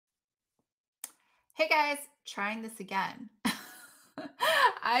Hey guys, trying this again.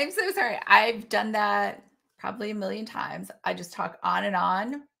 I'm so sorry. I've done that probably a million times. I just talk on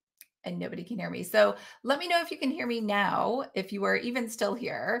and nobody can hear me. So let me know if you can hear me now, if you are even still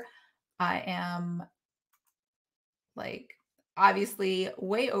here. I am like obviously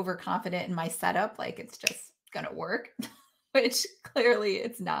way overconfident in my setup, like it's just gonna work, which clearly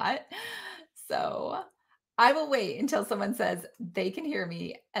it's not. So I will wait until someone says they can hear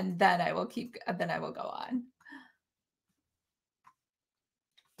me and then I will go on.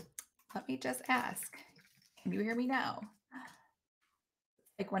 Let me just ask. Can you hear me now?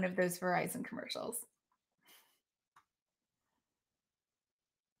 Like one of those Verizon commercials.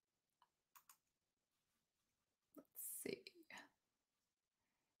 Let's see.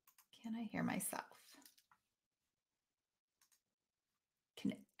 Can I hear myself?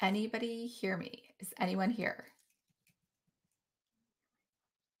 Can anybody hear me? Is anyone here?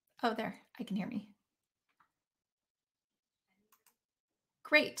 Oh, there. I can hear me.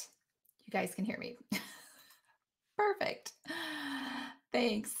 Great. You guys can hear me. Perfect.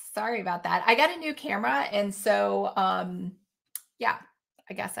 Thanks. Sorry about that. I got a new camera and so yeah,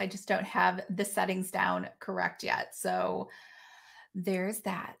 I guess I just don't have the settings down correct yet. So there's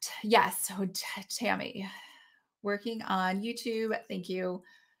that. Yes. So Tammy, working on YouTube. Thank you.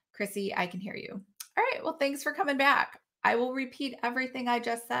 Chrissy, I can hear you. All right. Well, thanks for coming back. I will repeat everything I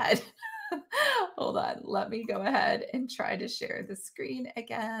just said. Hold on. Let me go ahead and try to share the screen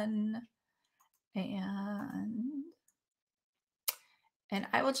again. And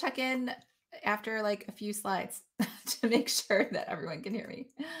I will check in after like a few slides to make sure that everyone can hear me.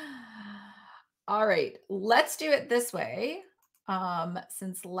 All right, let's do it this way.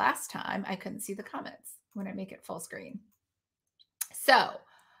 Since last time I couldn't see the comments when I make it full screen. So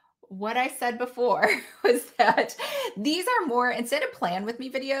what I said before was that these are more, instead of plan with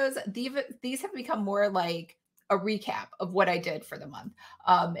me videos, these have become more like a recap of what I did for the month,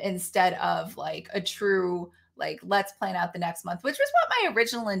 instead of like a true, like, let's plan out the next month, which was what my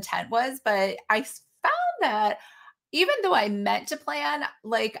original intent was. But I found that even though I meant to plan,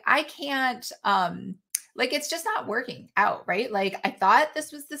 like I can't, like it's just not working out, right? Like I thought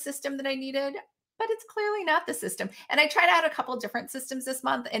this was the system that I needed, but it's clearly not the system. And I tried out a couple different systems this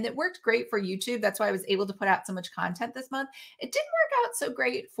month and it worked great for YouTube. That's why I was able to put out so much content this month. It didn't work out so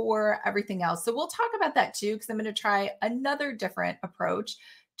great for everything else. So we'll talk about that too, because I'm going to try another different approach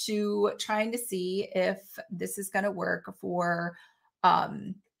to trying to see if this is going to work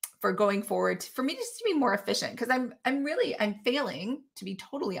um for going forward, for me just to be more efficient, because I'm failing, to be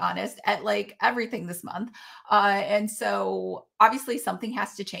totally honest, at like everything this month. And so obviously something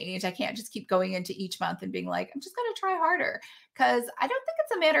has to change. I can't just keep going into each month and being like, I'm just going to try harder, because I don't think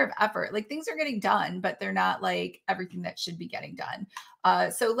it's a matter of effort. Like things are getting done, but they're not like everything that should be getting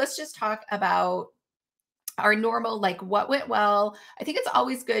done. So let's just talk about our normal, like what went well. I think it's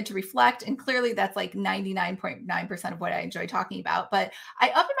always good to reflect. And clearly that's like 99.9% of what I enjoy talking about. But I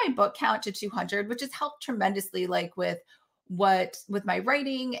upped my book count to 200, which has helped tremendously, like with my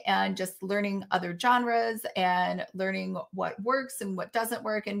writing and just learning other genres and learning what works and what doesn't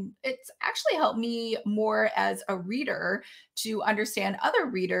work. And it's actually helped me more as a reader to understand other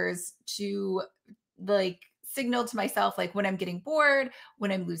readers, to like signal to myself like when I'm getting bored,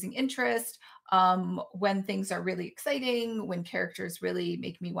 when I'm losing interest, when things are really exciting, when characters really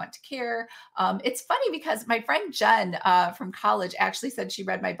make me want to care. It's funny because my friend Jen from college actually said she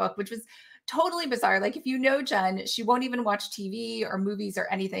read my book, which was totally bizarre. Like if you know Jen, she won't even watch TV or movies or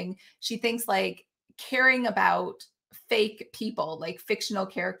anything. She thinks like caring about fake people, like fictional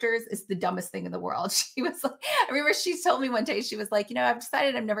characters, is the dumbest thing in the world. She was like, I remember she told me one day, she was like, I've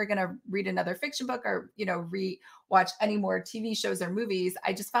decided I'm never going to read another fiction book or, watch any more TV shows or movies.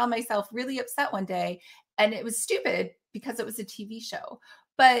 I just found myself really upset one day, and it was stupid because it was a TV show.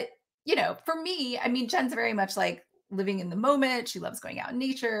 But, for me, I mean, Jen's very much like living in the moment. She loves going out in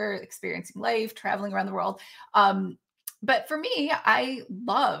nature, experiencing life, traveling around the world. But for me, I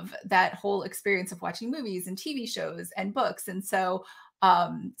love that whole experience of watching movies and TV shows and books. And so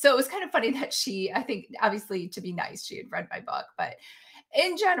it was kind of funny that I think obviously to be nice, she had read my book, but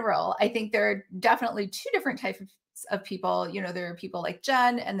in general, I think there are definitely two different types of people. There are people like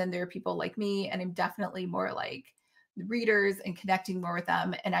Jen, and then there are people like me, and I'm definitely more like readers and connecting more with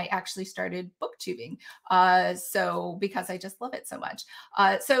them. And I actually started booktubing. So because I just love it so much.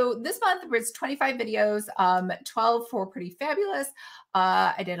 So this month was 25 videos, 12 for Pretty Fabulous.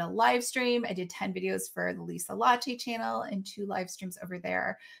 I did a live stream. I did 10 videos for the Lisa Latte channel and 2 live streams over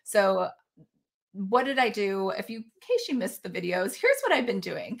there. So what did I do? In case you missed the videos, here's what I've been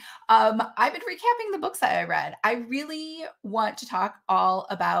doing. I've been recapping the books that I read. I really want to talk all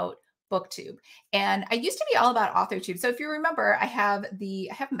about BookTube. And I used to be all about AuthorTube. So if you remember, I have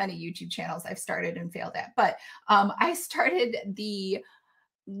many YouTube channels I've started and failed at, but I started the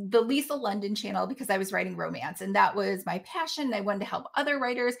Lisa London channel because I was writing romance and that was my passion. I wanted to help other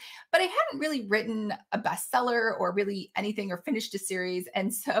writers, but I hadn't really written a bestseller or really anything or finished a series.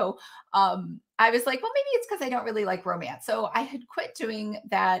 And so I was like, well, maybe it's because I don't really like romance. So I had quit doing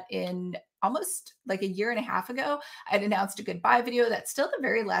that in almost like a year and a half ago. I'd announced a goodbye video. That's still the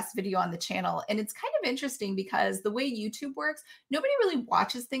very last video on the channel. And it's kind of interesting because the way YouTube works, nobody really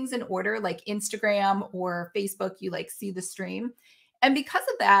watches things in order like Instagram or Facebook. You like see the stream. And because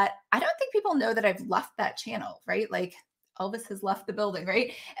of that, I don't think people know that I've left that channel, right? Like Elvis has left the building,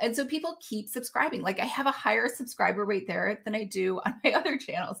 right? And so people keep subscribing. Like I have a higher subscriber rate there than I do on my other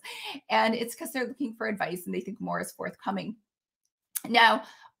channels. And it's because they're looking for advice and they think more is forthcoming. Now,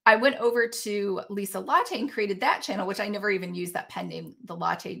 I went over to Lisa Latte and created that channel, which I never even used that pen name, the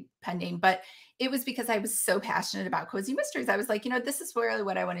Latte pen name, but it was because I was so passionate about cozy mysteries. I was like, this is really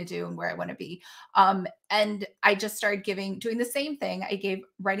what I want to do and where I want to be. And I just started doing the same thing. I gave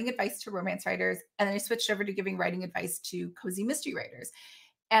writing advice to romance writers, and then I switched over to giving writing advice to cozy mystery writers.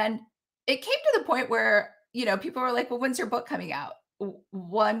 And it came to the point where, people were like, well, when's your book coming out?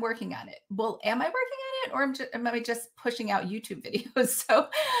 Well, I'm working on it. Well, am I working on it, or am I just pushing out YouTube videos?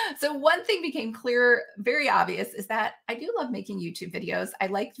 So one thing became clear, very obvious, is that I do love making YouTube videos. I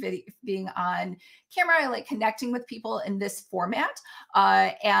like being on camera. I like connecting with people in this format.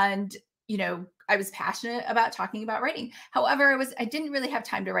 And I was passionate about talking about writing. However, I didn't really have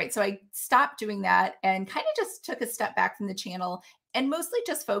time to write. So I stopped doing that and kind of just took a step back from the channel and mostly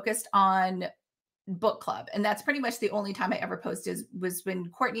just focused on book club. And that's pretty much the only time I ever posted was when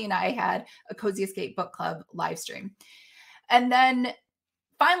Courtney and I had a Cozy Escape book club live stream. And then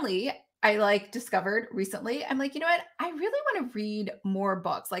finally, I discovered recently, I'm like, you know what? I really want to read more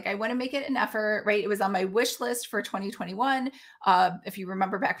books. Like I want to make it an effort, right? It was on my wish list for 2021. If you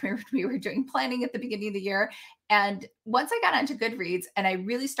remember back when we were doing planning at the beginning of the year. And once I got onto Goodreads and I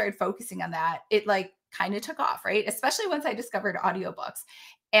really started focusing on that, it kind of took off, right? Especially once I discovered audiobooks.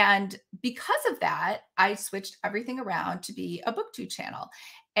 And because of that, I switched everything around to be a BookTube channel.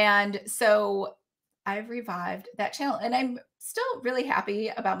 And so I've revived that channel and I'm still really happy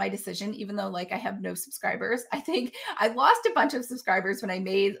about my decision, even though I have no subscribers. I think I lost a bunch of subscribers when I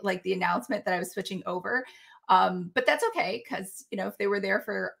made the announcement that I was switching over. But that's okay. Cause if they were there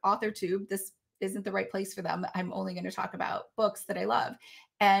for AuthorTube, this isn't the right place for them. I'm only going to talk about books that I love.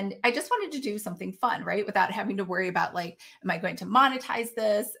 And I just wanted to do something fun, right? Without having to worry about am I going to monetize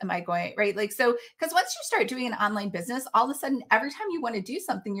this? Am I going, right? So, because once you start doing an online business, all of a sudden, every time you want to do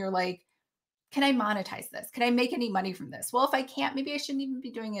something, you're like, can I monetize this? Can I make any money from this? Well, if I can't, maybe I shouldn't even be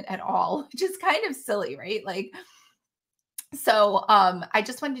doing it at all, which is kind of silly, right? So I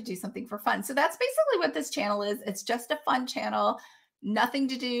just wanted to do something for fun. So that's basically what this channel is. It's just a fun channel, nothing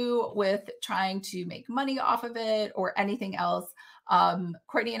to do with trying to make money off of it or anything else.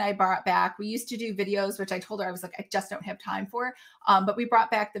 Courtney and I brought back, we used to do videos, which I told her, I was like, I just don't have time for. But we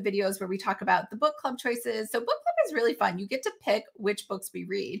brought back the videos where we talk about the book club choices. So book club is really fun. You get to pick which books we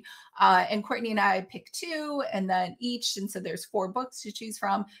read. And Courtney and I pick 2 and then each. And so there's 4 books to choose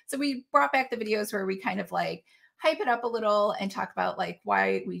from. So we brought back the videos where we kind of hype it up a little and talk about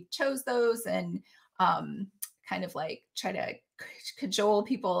why we chose those and kind of try to cajole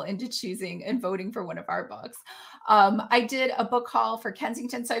people into choosing and voting for one of our books. I did a book haul for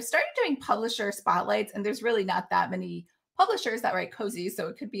Kensington. So I've started doing publisher spotlights, and there's really not that many publishers that write cozy. So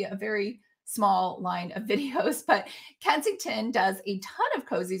it could be a very small line of videos, but Kensington does a ton of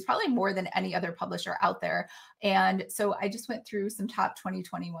cozies, probably more than any other publisher out there. And so I just went through some top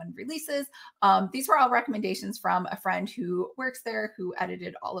 2021 releases. These were all recommendations from a friend who works there, who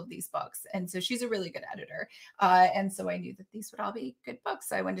edited all of these books. And so she's a really good editor. And so I knew that these would all be good books.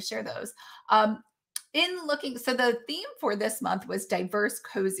 So I wanted to share those. So the theme for this month was diverse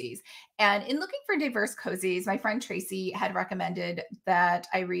cozies. And in looking for diverse cozies, my friend Tracy had recommended that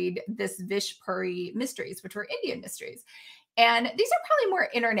I read this Vish Puri mysteries, which were Indian mysteries. And these are probably more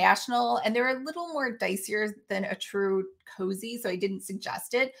international and they're a little more dicier than a true cozy. So I didn't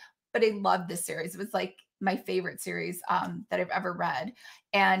suggest it, but I loved this series. It was my favorite series that I've ever read.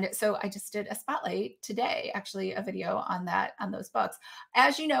 And so I just did a spotlight today, actually a video on those books.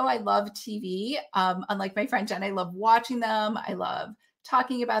 As you know, I love TV. Unlike my friend Jen, I love watching them. I love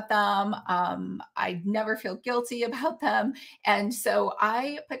talking about them. I never feel guilty about them. And so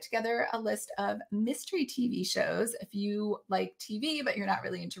I put together a list of mystery TV shows. If you like TV, but you're not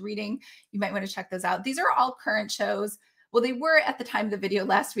really into reading, you might want to check those out. These are all current shows. Well, they were at the time of the video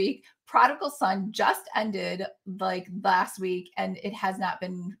last week. Prodigal Son just ended like last week and it has not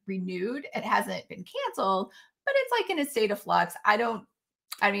been renewed. It hasn't been canceled, but it's like in a state of flux.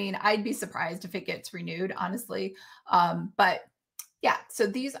 I mean, I'd be surprised if it gets renewed, honestly. But yeah, so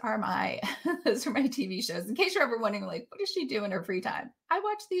these are my those are my TV shows. In case you're ever wondering, like, what does she do in her free time? I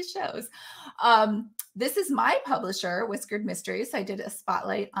watch these shows. This is my publisher, Whiskered Mysteries. So I did a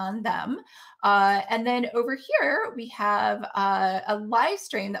spotlight on them. And then over here, we have a live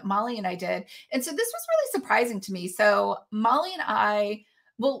stream that Molly and I did. And so this was really surprising to me. So Molly and I,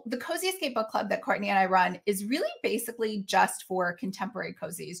 well, the Cozy Escape Book Club that Courtney and I run is really basically just for contemporary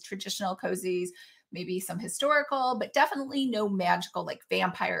cozies, traditional cozies, maybe some historical, but definitely no magical like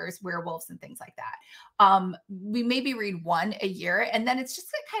vampires, werewolves, and things like that. We maybe read one a year, and then it's just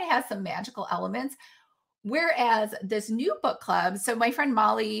it kind of has some magical elements. Whereas this new book club, so my friend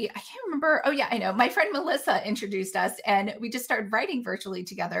Molly, I can't remember. Oh, yeah, I know. My friend Melissa introduced us, and we just started writing virtually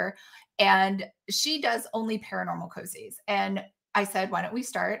together. And she does only paranormal cozies. And I said, why don't we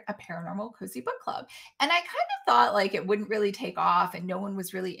start a paranormal cozy book club? And I kind of thought like it wouldn't really take off and no one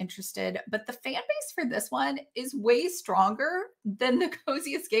was really interested. But the fan base for this one is way stronger than the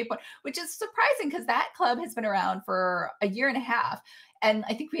Cozy Escape one, which is surprising because that club has been around for a year and a half. And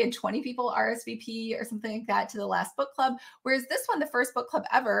I think we had 20 people RSVP or something like that to the last book club. Whereas this one, the first book club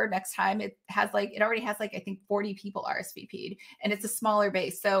ever, next time it already has like, I think 40 people RSVP'd and it's a smaller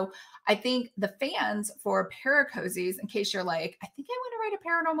base. So I think the fans for paracozies, in case you're like, I think I want to write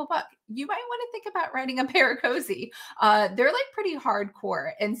a paranormal book, you might want to think about writing a paracozy. They're like pretty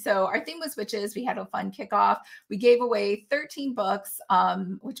hardcore. And so our theme was witches. We had a fun kickoff. We gave away 13 books,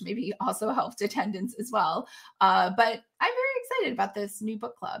 which maybe also helped attendance as well. But I'm very excited about this new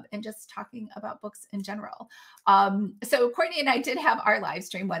book club and just talking about books in general. So Courtney and I did have our live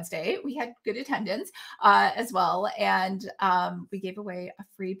stream Wednesday. We had good attendance as well. And we gave away a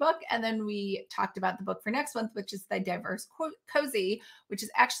free book. And then we talked about the book for next month, which is The Diverse Cozy, which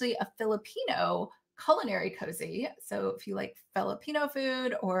is actually a Filipino culinary cozy. So if you like Filipino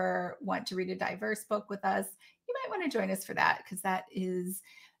food or want to read a diverse book with us, you might want to join us for that because that is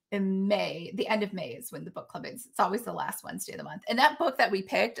in May. The end of May is when the book club is. It's always the last Wednesday of the month. And that book that we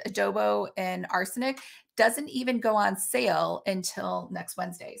picked, Adobo and Arsenic, doesn't even go on sale until next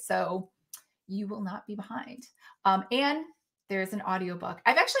Wednesday. So you will not be behind. And there's an audiobook.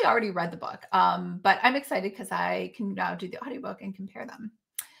 I've actually already read the book, but I'm excited because I can now do the audiobook and compare them.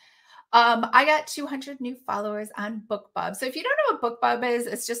 I got 200 new followers on BookBub. So if you don't know what BookBub is,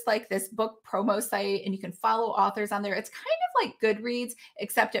 it's just like this book promo site and you can follow authors on there. It's kind of like Goodreads,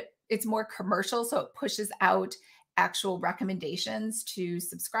 except it's more commercial. So it pushes out actual recommendations to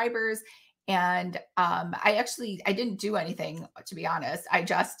subscribers. And I didn't do anything, to be honest. I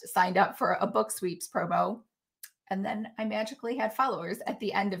just signed up for a book sweeps promo. And then I magically had followers at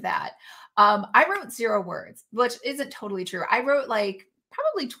the end of that. I wrote 0 words, which isn't totally true. I wrote like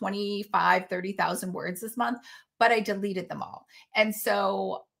probably 25, 30,000 words this month, but I deleted them all. And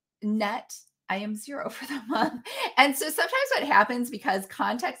so net, I am 0 for the month. And so sometimes what happens, because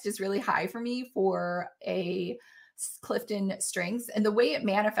context is really high for me for a Clifton Strengths and the way it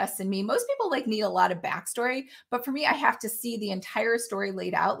manifests in me, most people like need a lot of backstory, but for me, I have to see the entire story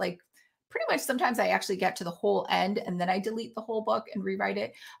laid out. Like pretty much sometimes I actually get to the whole end and then I delete the whole book and rewrite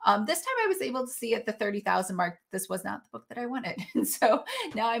it. This time I was able to see at the 30,000 mark, this was not the book that I wanted. And so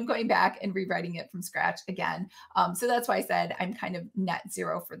now I'm going back and rewriting it from scratch again. So that's why I said I'm kind of net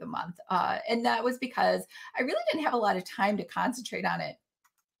 0 for the month. And that was because I really didn't have a lot of time to concentrate on it.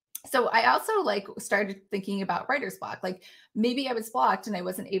 So I also like started thinking about writer's block. Like maybe I was blocked and I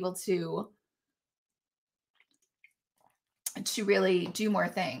wasn't able to really do more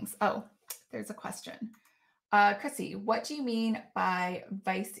things. Oh, there's a question. Chrissy, what do you mean by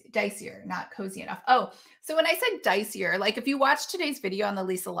dicier, not cozy enough? Oh, so when I said dicier, like if you watch today's video on the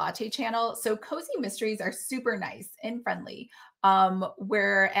Lisa Latte channel, so cozy mysteries are super nice and friendly.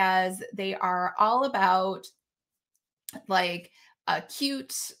 Whereas they are all about like a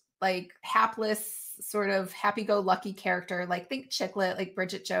cute, like hapless, sort of happy-go-lucky character, like think Chicklet, like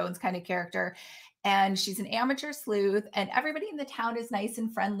Bridget Jones kind of character. And she's an amateur sleuth, and everybody in the town is nice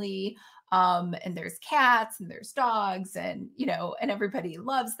and friendly. And there's cats and there's dogs, and and everybody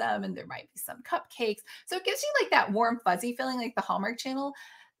loves them, and there might be some cupcakes. So it gives you like that warm, fuzzy feeling, like the Hallmark Channel.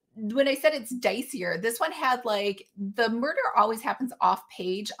 When I said it's dicier, this one had like the murder always happens off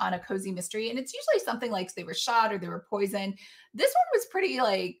page on a cozy mystery. And it's usually something like they were shot or they were poisoned. This one was pretty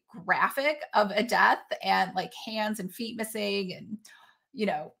like graphic of a death and like hands and feet missing and,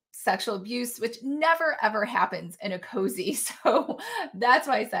 sexual abuse, which never ever happens in a cozy. So that's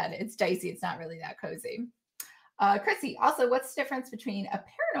why I said it's dicey. It's not really that cozy. Chrissy, also, what's the difference between a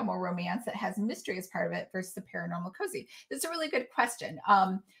paranormal romance that has mystery as part of it versus a paranormal cozy? That's a really good question.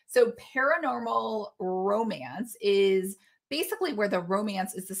 So, paranormal romance is basically where the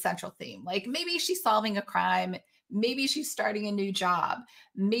romance is the central theme. Like maybe she's solving a crime, maybe she's starting a new job,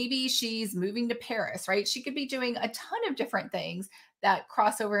 maybe she's moving to Paris, right? She could be doing a ton of different things that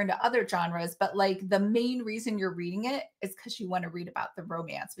cross over into other genres, but like the main reason you're reading it is because you want to read about the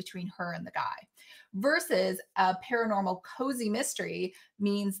romance between her and the guy versus a paranormal cozy mystery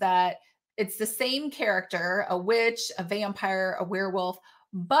means that it's the same character, a witch, a vampire, a werewolf.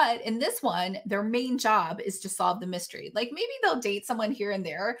 But in this one, their main job is to solve the mystery. Like maybe they'll date someone here and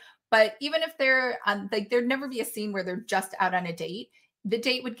there, but even if they're on, like, there'd never be a scene where they're just out on a date. The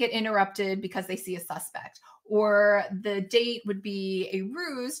date would get interrupted because they see a suspect, or the date would be a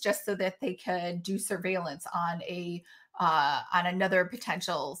ruse just so that they could do surveillance on another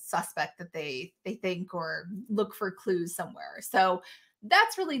potential suspect that they think or look for clues somewhere. So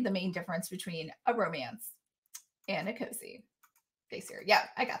that's really the main difference between a romance and a cozy. Face here. Yeah,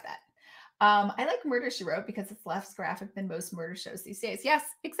 I got that. I like Murder She Wrote because it's less graphic than most murder shows these days. Yes,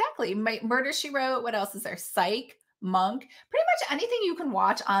 exactly. Murder She Wrote. What else is there? Psych, Monk. Pretty much anything you can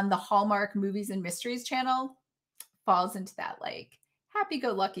watch on the Hallmark Movies and Mysteries channel falls into that like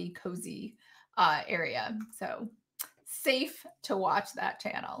happy-go-lucky, cozy area. So safe to watch that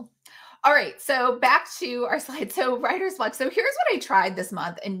channel. All right, so back to our slide. So writer's block. So here's what I tried this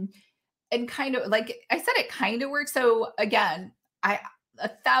month, and kind of like I said, it kind of works. So again, I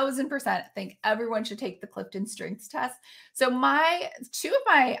 1,000% think everyone should take the Clifton Strengths test. So my two of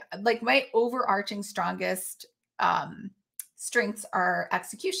my overarching strongest strengths are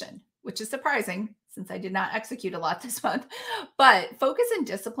execution, which is surprising since I did not execute a lot this month. But focus and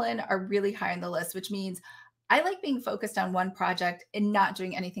discipline are really high on the list, which means I like being focused on one project and not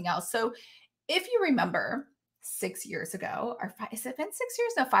doing anything else. So if you remember 6 years ago, or has it been 6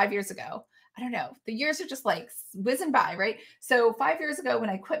 years? No, 5 years ago. I don't know. The years are just like whizzing by, right? So 5 years ago, when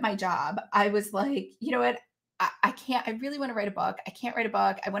I quit my job, I was like, you know what? I can't, I really want to write a book. I can't write a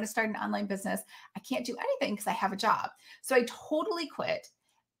book. I want to start an online business. I can't do anything because I have a job. So I totally quit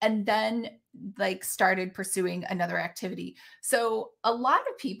and then like started pursuing another activity. So a lot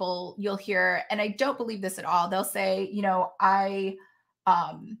of people you'll hear, and I don't believe this at all, they'll say,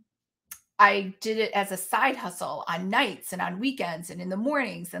 um, I did it as a side hustle on nights and on weekends and in the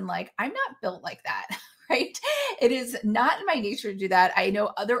mornings. And like, I'm not built like that, right? It is not in my nature to do that. I know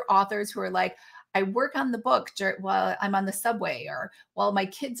other authors who are like, I work on the book while I'm on the subway or while my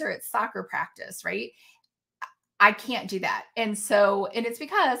kids are at soccer practice, right? I can't do that. And it's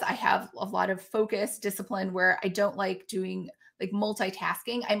because I have a lot of focus, discipline where I don't like doing like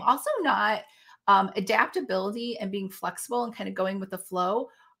multitasking. I'm also not adaptability and being flexible and kind of going with the flow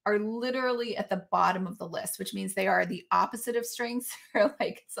are literally at the bottom of the list, which means they are the opposite of strengths or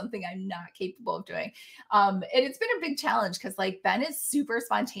like something I'm not capable of doing. And it's been a big challenge because like Ben is super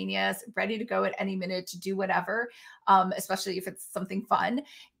spontaneous, ready to go at any minute to do whatever, especially if it's something fun.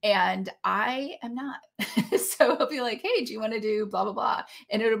 And I am not. So he'll be like, hey, do you want to do blah, blah, blah?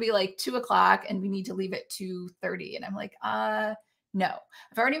 And it'll be like 2 o'clock and we need to leave at 2:30. And I'm like, no,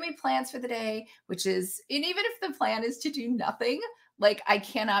 I've already made plans for the day, and even if the plan is to do nothing, like I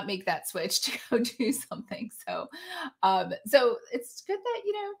cannot make that switch to go do something. So it's good that,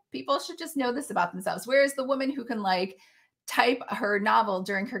 people should just know this about themselves. Whereas the woman who can like type her novel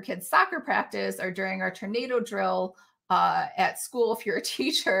during her kid's soccer practice or during our tornado drill at school, if you're a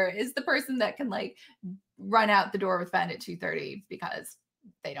teacher, is the person that can like run out the door with Ben at 2:30 because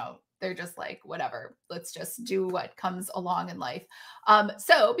they're just like, whatever, let's just do what comes along in life.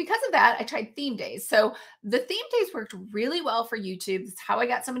 So because of that, I tried theme days. So the theme days worked really well for YouTube. That's how I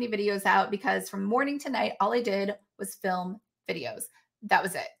got so many videos out, because from morning to night, all I did was film videos. That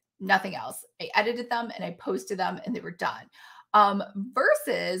was it. Nothing else. I edited them and I posted them and they were done.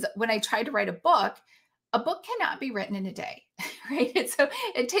 Versus when I tried to write a book cannot be written in a day, right? And so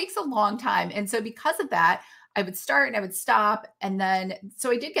it takes a long time. And so because of that, I would start and I would stop. And then,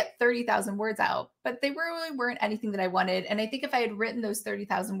 so I did get 30,000 words out, but they really weren't anything that I wanted. And I think if I had written those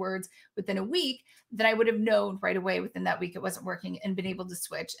 30,000 words within a week, then I would have known right away within that week it wasn't working and been able to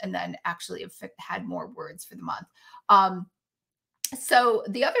switch and then actually have had more words for the month. So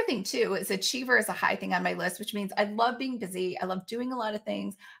the other thing too is achiever is a high thing on my list, which means I love being busy. I love doing a lot of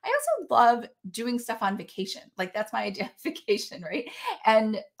things. I also love doing stuff on vacation. Like that's my idea of vacation, right?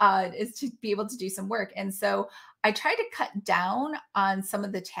 And is to be able to do some work. And so I try to cut down on some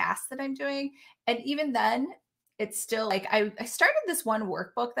of the tasks that I'm doing. And even then, it's still like I started this one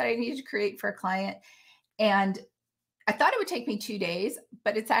workbook that I needed to create for a client. And I thought it would take me 2 days,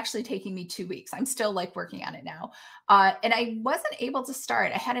 but it's actually taking me 2 weeks. I'm still like working on it now. And I wasn't able to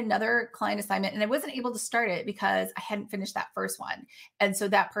start. I had another client assignment and I wasn't able to start it because I hadn't finished that first one. And so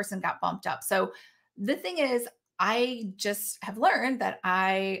that person got bumped up. So the thing is, I just have learned that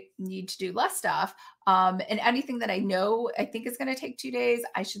I need to do less stuff. And anything that I know I think is going to take 2 days,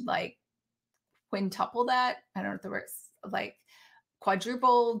 I should like quintuple that. I don't know if the words like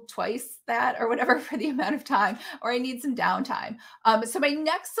quadruple twice that or whatever for the amount of time, or I need some downtime. So my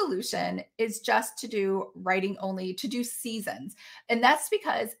next solution is just to do writing only, to do seasons. And that's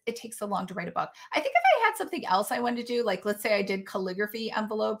because it takes so long to write a book. I think if I had something else I wanted to do, like let's say I did calligraphy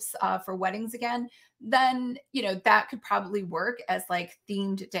envelopes for weddings again, then, that could probably work as like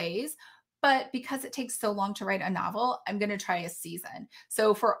themed days. But because it takes so long to write a novel, I'm going to try a season.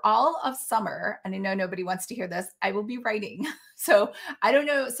 So for all of summer, and I know nobody wants to hear this, I will be writing. So I don't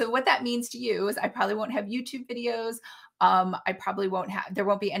know. So what that means to you is I probably won't have YouTube videos. I probably there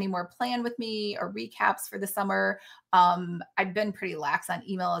won't be any more Plan With Me or recaps for the summer. I've been pretty lax on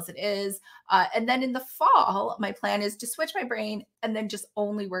email as it is. And then in the fall, my plan is to switch my brain and then just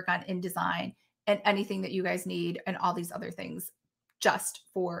only work on InDesign and anything that you guys need and all these other things just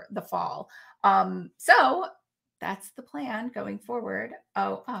for the fall. So that's the plan going forward.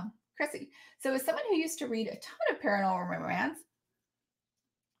 Chrissy. So as someone who used to read a ton of paranormal romance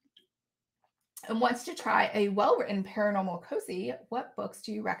and wants to try a well-written paranormal cozy, what books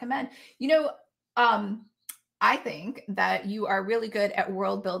do you recommend? I think that you are really good at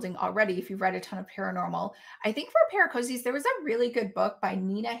world building already if you've read a ton of paranormal. I think for paracozies, there was a really good book by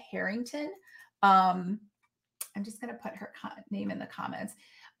Nina Harrington. I'm just going to put her name in the comments.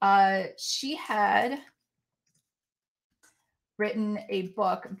 She had written a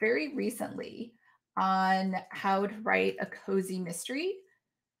book very recently on how to write a cozy mystery.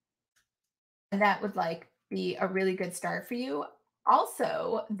 And that would like be a really good start for you.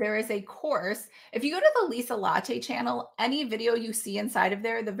 Also, there is a course. If you go to the Lisa Latte channel, any video you see inside of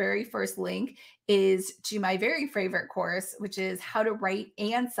there, the very first link is to my very favorite course, which is how to write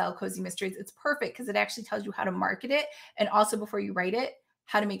and sell cozy mysteries. It's perfect because it actually tells you how to market it. And also before you write it,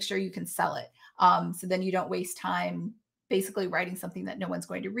 how to make sure you can sell it. So then you don't waste time basically writing something that no one's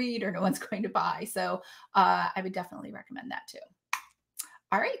going to read or no one's going to buy. So I would definitely recommend that too.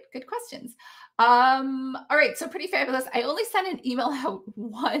 All right, good questions. All right, so pretty fabulous. I only sent an email out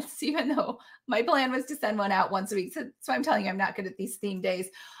once, even though my plan was to send one out once a week. So I'm telling you, I'm not good at these theme days.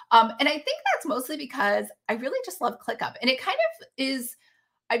 And I think that's mostly because I really just love ClickUp. And it kind of is,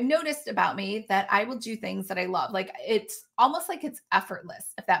 I've noticed about me that I will do things that I love. Like it's almost like it's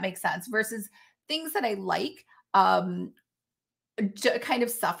effortless, if that makes sense, versus things that I like. Kind of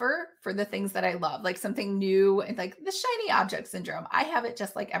suffer for the things that I love, like something new and like the shiny object syndrome. I have it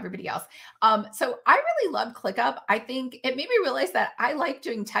just like everybody else. So I really love ClickUp. I think it made me realize that I like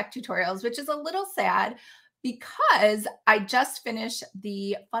doing tech tutorials, which is a little sad because I just finished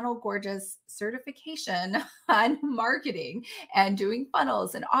the Funnel Gorgeous certification on marketing and doing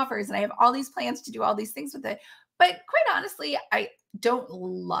funnels and offers. And I have all these plans to do all these things with it. But quite honestly, I don't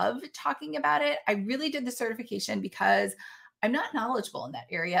love talking about it. I really did the certification because I'm not knowledgeable in that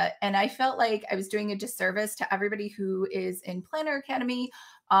area. And I felt like I was doing a disservice to everybody who is in Planner Academy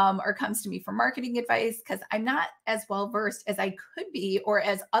or comes to me for marketing advice because I'm not as well versed as I could be or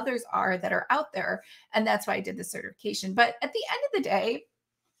as others are that are out there. And that's why I did the certification. But at the end of the day,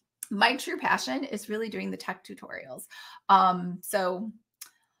 my true passion is really doing the tech tutorials. So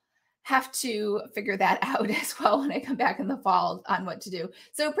have to figure that out as well when I come back in the fall on what to do.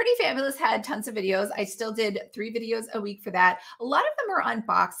 So Pretty Fabulous had tons of videos. I still did 3 videos a week for that. A lot of them are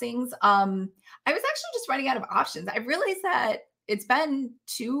unboxings. I was actually just running out of options. I realized that it's been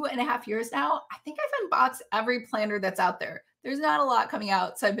 2.5 years now. I think I've unboxed every planner that's out there. There's not a lot coming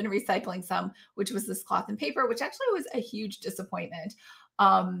out. So I've been recycling some, which was this cloth and paper, which actually was a huge disappointment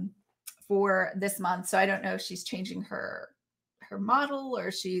for this month. So I don't know if she's changing her model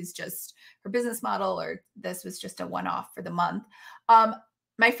or she's just her business model or this was just a one-off for the month.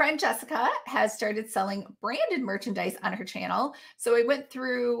 My friend Jessica has started selling branded merchandise on her channel. So I went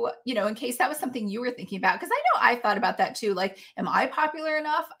through, in case that was something you were thinking about, because I know I thought about that too. Like, am I popular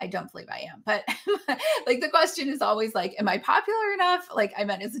enough? I don't believe I am, but like the question is always like, am I popular enough? Like I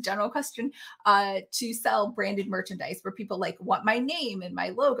meant as a general question to sell branded merchandise where people like want my name and my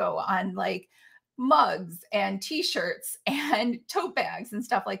logo on like mugs and t-shirts and tote bags and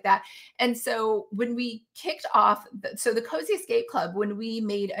stuff like that. And so when we kicked off, the Cozy Escape Club, when we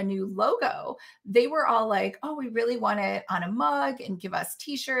made a new logo, they were all like, oh, we really want it on a mug and give us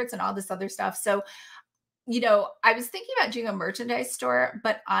t-shirts and all this other stuff. So I was thinking about doing a merchandise store,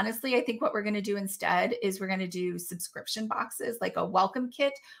 but honestly, I think what we're going to do instead is we're going to do subscription boxes, like a welcome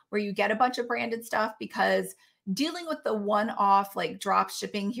kit where you get a bunch of branded stuff, because dealing with the one-off like drop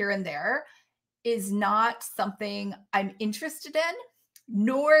shipping here and there is not something I'm interested in,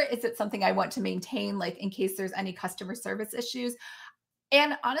 nor is it something I want to maintain, like in case there's any customer service issues.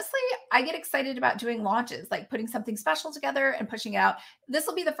 And honestly, I get excited about doing launches, like putting something special together and pushing it out. This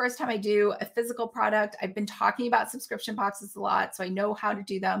will be the first time I do a physical product. I've been talking about subscription boxes a lot, so I know how to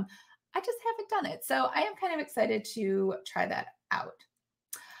do them. I just haven't done it. So I am kind of excited to try that out.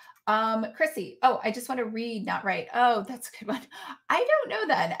 Chrissy. Oh, I just want to read, not write. Oh, that's a good one. I don't know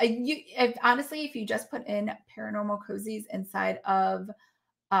then. Honestly, if you just put in paranormal cozies inside of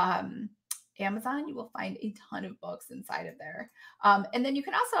Amazon, you will find a ton of books inside of there. And then you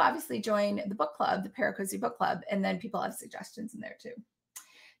can also obviously join the book club, the Paracozy Book Club, and then people have suggestions in there too.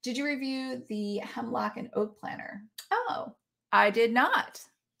 Did you review the Hemlock and Oak Planner? Oh, I did not.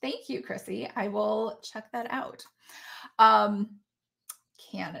 Thank you, Chrissy. I will check that out.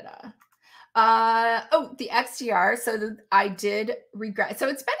 Canada. The XDR. So I did regret. So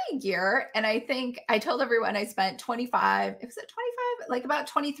it's been a year, and I think I told everyone I spent 25, was it 25? Like about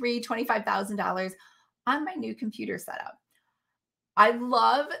 $25,000 on my new computer setup. I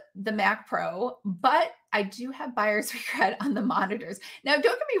love the Mac Pro, but I do have buyer's regret on the monitors. Now, don't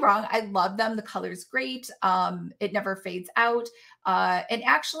get me wrong. I love them. The color's great. It never fades out. And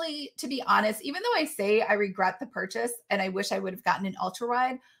actually, to be honest, even though I say I regret the purchase and I wish I would have gotten an ultra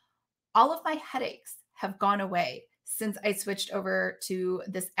wide, all of my headaches have gone away since I switched over to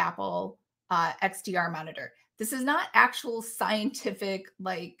this Apple XDR monitor. This is not actual scientific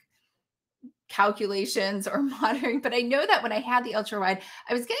like calculations or monitoring, but I know that when I had the ultra wide,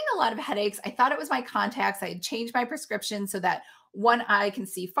 I was getting a lot of headaches. I thought it was my contacts. I had changed my prescription so that one eye can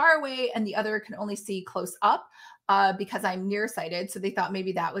see far away and the other can only see close up because I'm nearsighted. So they thought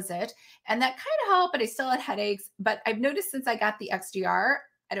maybe that was it. And that kind of helped, but I still had headaches. But I've noticed since I got the XDR,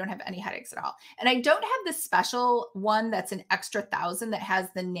 I don't have any headaches at all. And I don't have the special one that's an extra 1,000 that has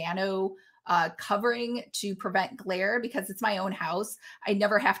the nano covering to prevent glare, because it's my own house. I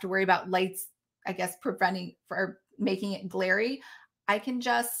never have to worry about lights, I guess, preventing for making it glary. I can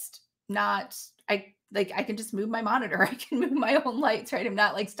just not, I can just move my monitor. I can move my own lights, right? I'm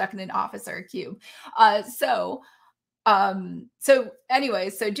not like stuck in an office or a cube. So anyway,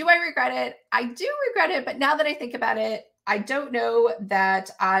 so do I regret it? I do regret it, but now that I think about it, I don't know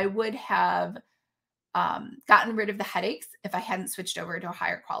that I would have gotten rid of the headaches if I hadn't switched over to a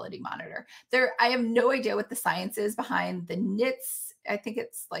higher quality monitor. I have no idea what the science is behind the nits. I think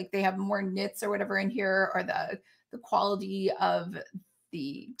it's like they have more nits or whatever in here, or the quality of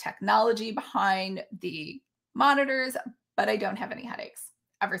the technology behind the monitors, but I don't have any headaches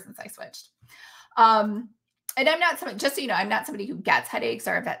ever since I switched. And I'm not somebody, just so you know, I'm not somebody who gets headaches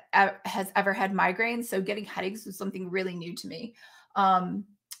or that has ever had migraines. So getting headaches was something really new to me.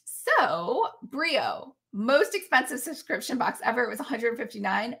 So Brio, most expensive subscription box ever. It was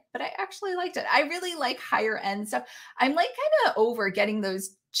 $159, but I actually liked it. I really like higher end stuff. I'm like kind of over getting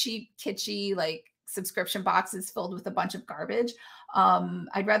those cheap, kitschy, like subscription boxes filled with a bunch of garbage.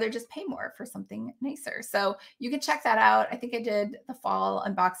 I'd rather just pay more for something nicer. So you can check that out. I think I did the fall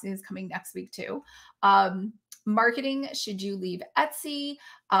unboxing is coming next week too. Marketing, should you leave Etsy?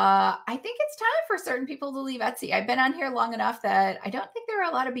 I think it's time for certain people to leave Etsy. I've been on here long enough that I don't think there are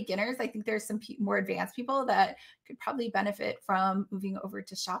a lot of beginners. I think there's some more advanced people that could probably benefit from moving over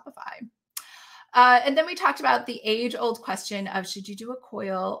to Shopify. And then we talked about the age-old question of should you do a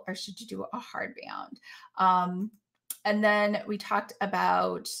coil or should you do a hardbound? And then we talked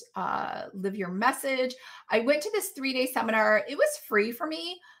about live your message. I went to this 3-day seminar. It was free for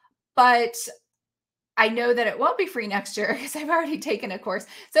me, but I know that it won't be free next year because I've already taken a course.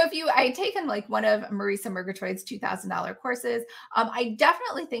 So I had taken like one of Marisa Murgatroyd's $2,000 courses. I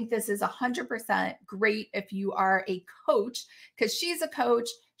definitely think this is 100% great if you are a coach, because she's a coach.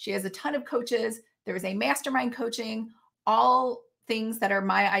 She has a ton of coaches. There is a mastermind coaching, all things that are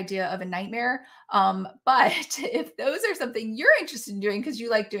my idea of a nightmare. But if those are something you're interested in doing because you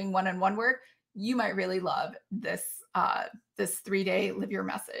like doing one-on-one work, you might really love this 3-day live your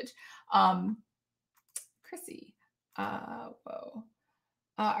message. Chrissy, whoa.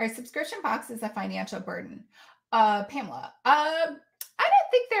 Are subscription boxes a financial burden? Pamela, I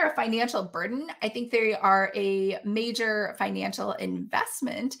don't think they're a financial burden. I think they are a major financial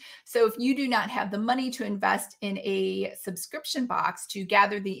investment. So if you do not have the money to invest in a subscription box to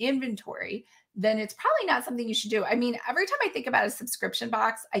gather the inventory, then it's probably not something you should do. I mean, every time I think about a subscription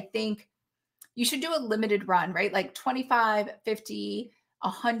box, I think you should do a limited run, right? Like 25, 50,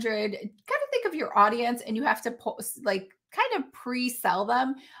 100. Got to think of your audience and you have to post, like, kind of pre-sell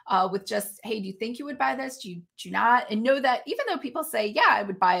them with just, hey, do you think you would buy this? Do you not? And know that even though people say, yeah, I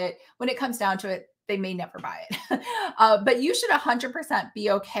would buy it, when it comes down to it, they may never buy it. But you should 100%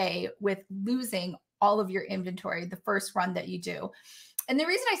 be okay with losing all of your inventory the first run that you do. And the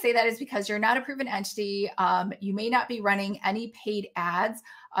reason I say that is because you're not a proven entity. You may not be running any paid ads.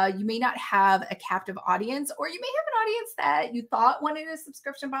 You may not have a captive audience, or you may have an audience that you thought wanted a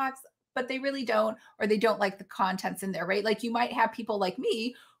subscription box, but they really don't, or they don't like the contents in there, right? Like you might have people like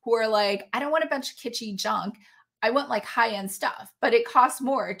me who are like, I don't want a bunch of kitschy junk. I want like high-end stuff, but it costs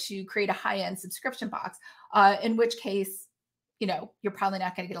more to create a high-end subscription box, in which case, you're probably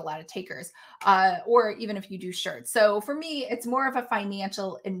not going to get a lot of takers, or even if you do shirts. So for me, it's more of a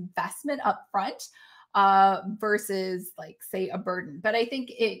financial investment up front versus like, say, a burden. But I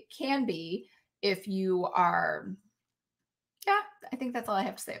think it can be if you are, yeah, I think that's all I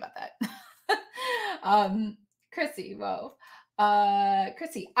have to say about that. Chrissy, whoa.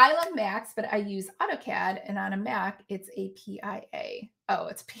 Chrissy, I love Macs, but I use AutoCAD, and on a Mac, it's a PIA. Oh,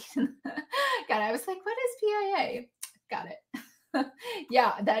 it's P. God, I was like, what is PIA? Got it.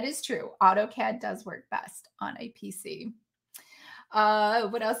 Yeah, that is true. AutoCAD does work best on a PC.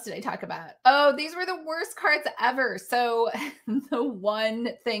 What else did I talk about? Oh, these were the worst cards ever. So the one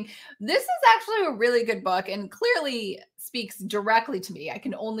thing, this is actually a really good book and clearly speaks directly to me. I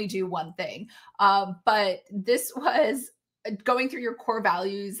can only do one thing. But this was going through your core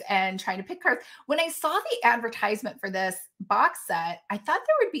values and trying to pick cards. When I saw the advertisement for this box set, I thought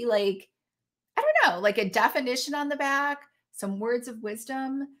there would be like, I don't know, like a definition on the back, some words of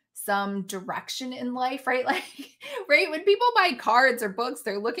wisdom, some direction in life, right? Like, right, when people buy cards or books,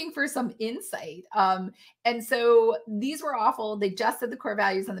 they're looking for some insight. And so these were awful. They just said the core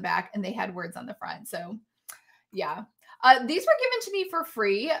values on the back and they had words on the front. So yeah. These were given to me for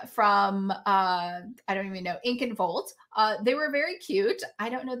free from, I don't even know, Ink and Volt. They were very cute. I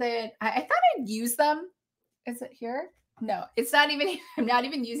don't know that, I thought I'd use them. Is it here? No, it's not even, I'm not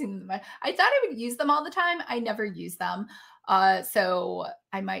even using them. I thought I would use them all the time. I never use them. So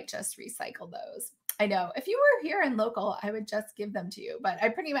I might just recycle those. I know if you were here and local, I would just give them to you, but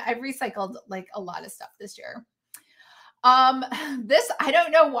I've recycled like a lot of stuff this year. This, I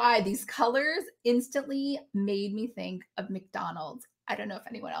don't know why these colors instantly made me think of McDonald's. I don't know if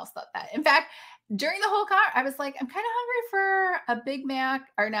anyone else thought that. In fact, during the whole car, I was like, I'm kind of hungry for a Big Mac,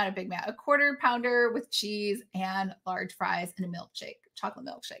 or not a Big Mac, a quarter pounder with cheese and large fries and a milkshake, chocolate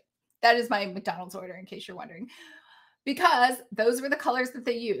milkshake. That is my McDonald's order, in case you're wondering, because those were the colors that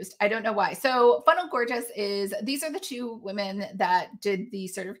they used. I don't know why. So Funnel Gorgeous these are the two women that did the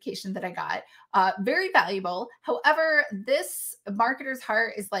certification that I got. Very valuable. However, this Marketer's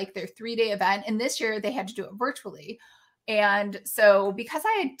Heart is like their 3-day event. And this year they had to do it virtually. And so because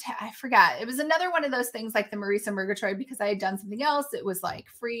I forgot, it was another one of those things like the Marisa Murgatroyd, because I had done something else, it was like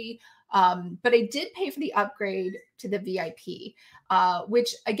free. But I did pay for the upgrade to the VIP,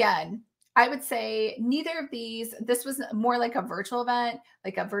 which again, I would say neither of these, this was more like a virtual event,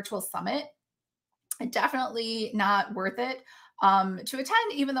 like a virtual summit. Definitely not worth it to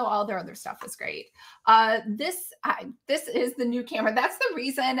attend, even though all their other stuff was great. This is the new camera. That's the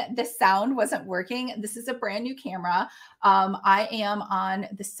reason the sound wasn't working. This is a brand new camera. I am on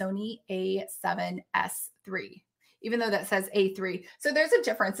the Sony A7S III, even though that says A3. So there's a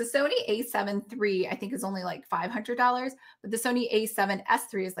difference. The Sony A7 III, I think, is only like $500, but the Sony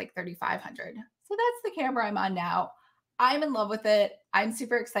A7S III is like $3,500. So that's the camera I'm on now. I'm in love with it. I'm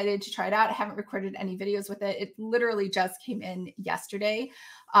super excited to try it out. I haven't recorded any videos with it. It literally just came in yesterday.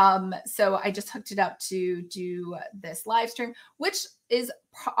 So I just hooked it up to do this live stream, which is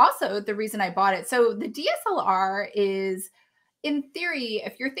also the reason I bought it. So the DSLR is, in theory,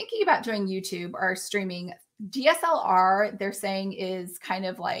 if you're thinking about doing YouTube or streaming, DSLR, they're saying, is kind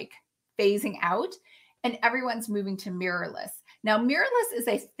of like phasing out and everyone's moving to mirrorless. Now, mirrorless is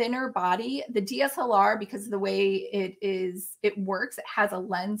a thinner body. The DSLR, because of the way it works, it has a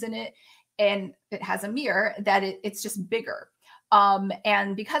lens in it and it has a mirror, that it's just bigger.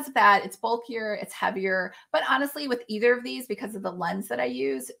 And because of that, it's bulkier, it's heavier. But honestly, with either of these, because of the lens that I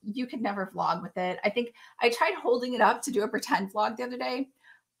use, you could never vlog with it. I think I tried holding it up to do a pretend vlog the other day.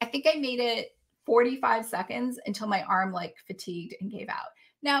 I think I made it 45 seconds until my arm like fatigued and gave out.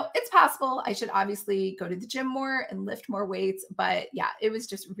 Now, it's possible I should obviously go to the gym more and lift more weights, but yeah, it was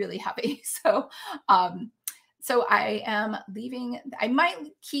just really heavy. So I am leaving. I might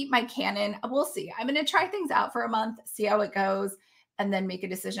keep my Canon. We'll see. I'm going to try things out for a month, see how it goes, and then make a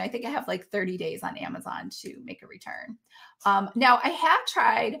decision. I think I have like 30 days on Amazon to make a return. Now, I have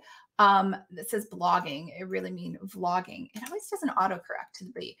tried, it says blogging. It really means vlogging. It always doesn't autocorrect to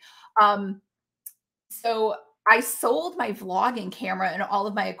the B. So I sold my vlogging camera and all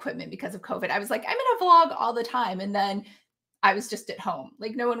of my equipment because of COVID. I was like, I'm going to vlog all the time. And then I was just at home.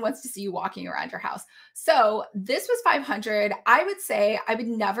 Like no one wants to see you walking around your house. So this was 500. I would say I would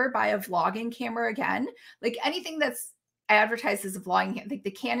never buy a vlogging camera again. Like anything that's advertised as a vlogging camera, like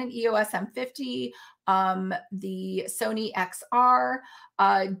the Canon EOS M50, the Sony XR,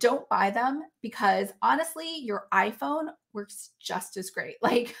 don't buy them because honestly, your iPhone works just as great.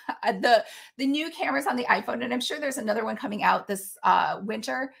 Like the new cameras on the iPhone, and I'm sure there's another one coming out this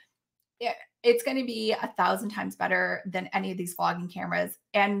winter. Yeah, it's going to be 1,000 times better than any of these vlogging cameras.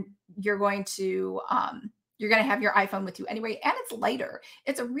 And you're going to have your iPhone with you anyway. And it's lighter.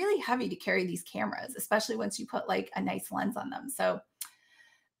 It's really heavy to carry these cameras, especially once you put like a nice lens on them. So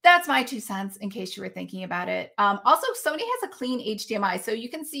that's my 2 cents in case you were thinking about it. Also, Sony has a clean HDMI. So you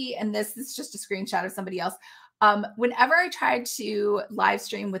can see, and this is just a screenshot of somebody else. Whenever I tried to live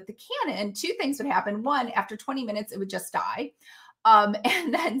stream with the Canon, 2 things would happen. One, after 20 minutes, it would just die.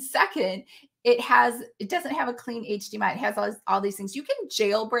 And then second, it doesn't have a clean HDMI. It has all these things. You can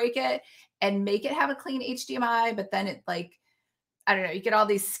jailbreak it and make it have a clean HDMI, but then it like, I don't know, you get all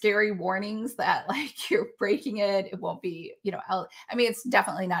these scary warnings that like you're breaking it. It won't be, I mean, it's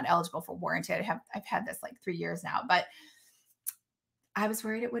definitely not eligible for warranty. I've had this like 3 years now, but I was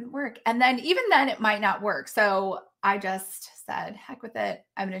worried it wouldn't work. And then even then it might not work. So I just said, heck with it.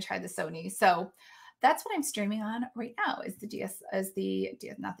 I'm going to try the Sony. So that's what I'm streaming on right now is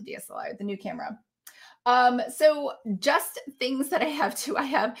not the DSLR, the new camera. So just things that I have too. I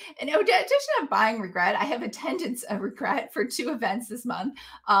have an addition of buying regret. I have attendance of regret for 2 events this month.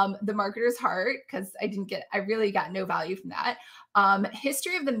 The Marketer's Heart, because I really got no value from that.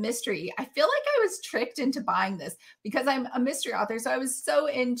 History of the Mystery. I feel like I was tricked into buying this because I'm a mystery author. So I was so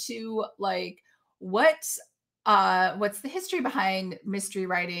into like, what's the history behind mystery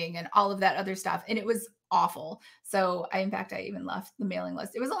writing and all of that other stuff. And it was awful. So in fact, I even left the mailing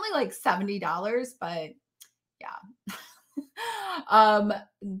list. It was only like $70, but yeah.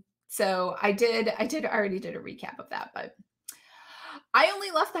 So I already did a recap of that, but I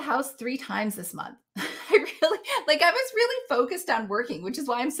only left the house 3 times this month. I was really focused on working, which is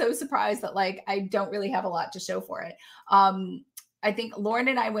why I'm so surprised that like I don't really have a lot to show for it. I think Lauren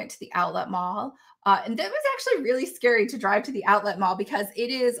and I went to the outlet mall. And that was actually really scary to drive to the outlet mall because it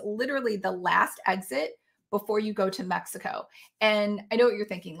is literally the last exit before you go to Mexico. And I know what you're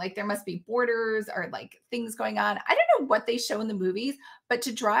thinking, like there must be borders or like things going on. I don't know what they show in the movies, but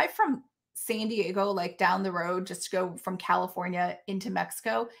to drive from San Diego, like down the road, just to go from California into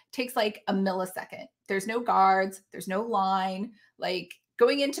Mexico takes like a millisecond. There's no guards, there's no line. Like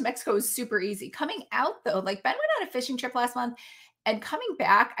going into Mexico is super easy. Coming out though, like Ben went on a fishing trip last month. And coming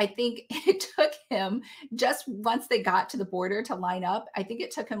back, I think it took him just once they got to the border to line up. I think it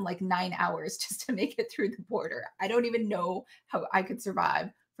took him like 9 hours just to make it through the border. I don't even know how I could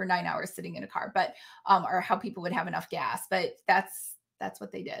survive for 9 hours sitting in a car, but or how people would have enough gas. But that's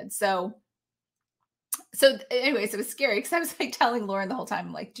what they did. So anyways, it was scary because I was like telling Lauren the whole time,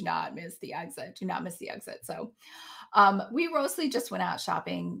 I'm like, do not miss the exit. Do not miss the exit. So we mostly just went out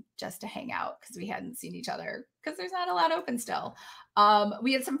shopping just to hang out because we hadn't seen each other because there's not a lot open still.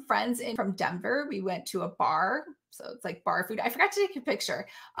 We had some friends in from Denver. We went to a bar. So it's like bar food. I forgot to take a picture.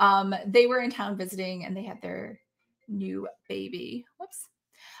 They were in town visiting and they had their new baby. Whoops.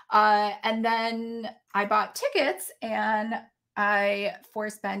 And then I bought tickets and I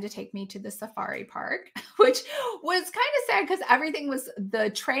forced Ben to take me to the safari park, which was kind of sad because the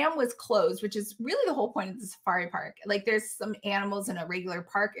tram was closed, which is really the whole point of the safari park. Like there's some animals in a regular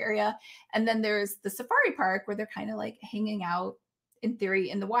park area. And then there's the safari park where they're kind of like hanging out in theory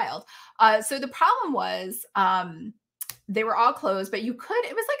in the wild. So the problem was they were all closed, but it was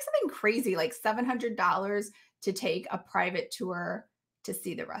like something crazy, like $700 to take a private tour to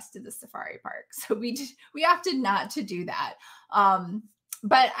see the rest of the safari park. So we opted not to do that.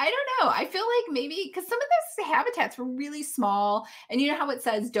 But I don't know. I feel like maybe because some of those habitats were really small and you know how it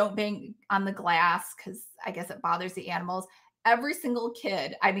says don't bang on the glass because I guess it bothers the animals. Every single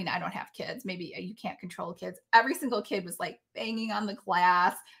kid, I mean, I don't have kids. Maybe you can't control kids. Every single kid was like banging on the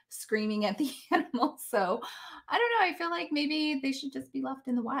glass, screaming at the animals. So I don't know. I feel like maybe they should just be left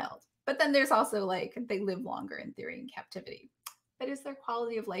in the wild. But then there's also like they live longer in theory in captivity. But is their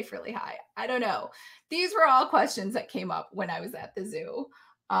quality of life really high? I don't know. These were all questions that came up when I was at the zoo.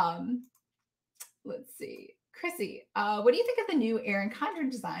 Let's see. Chrissy, what do you think of the new Erin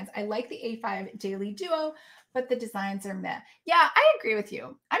Condren designs? I like the A5 Daily Duo, but the designs are meh. Yeah, I agree with you.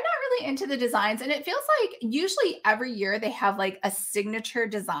 I'm not really into the designs. And it feels like usually every year they have like a signature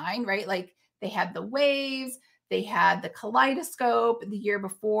design, right? Like they had the waves, they had the kaleidoscope the year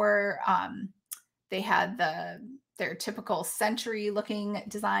before. they had their typical century looking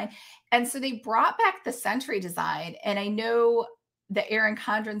design. And so they brought back the century design. And I know that Aaron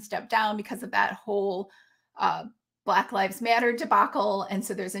Condren stepped down because of that whole uh, Black Lives Matter debacle. And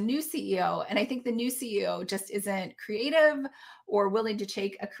so there's a new CEO. And I think the new CEO just isn't creative or willing to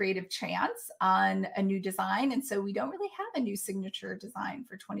take a creative chance on a new design. And so we don't really have a new signature design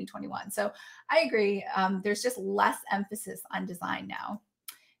for 2021. So I agree. There's just less emphasis on design now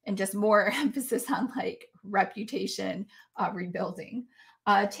and just more emphasis on like reputation rebuilding.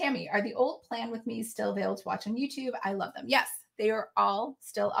 Tammy, are the old Plan With Me still available to watch on YouTube? I love them. Yes, they are all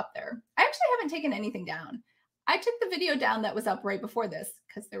still up there. I actually haven't taken anything down. I took the video down that was up right before this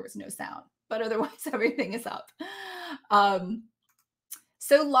because there was no sound, but otherwise everything is up.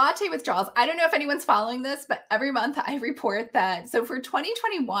 So latte withdrawals. I don't know if anyone's following this, but every month I report that. So for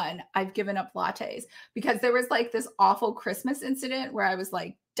 2021, I've given up lattes because there was like this awful Christmas incident where I was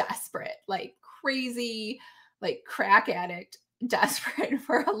like desperate, like crazy, like crack addict, desperate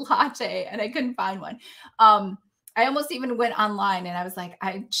for a latte and I couldn't find one. I almost even went online and I was like,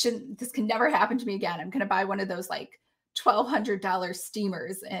 this can never happen to me again. I'm going to buy one of those like $1,200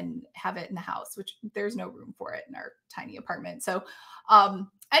 steamers and have it in the house, which there's no room for it in our tiny apartment. So,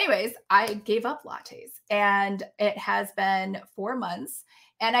 anyways, I gave up lattes and it has been 4 months.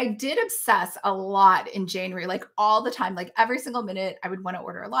 And I did obsess a lot in January, like all the time, like every single minute I would want to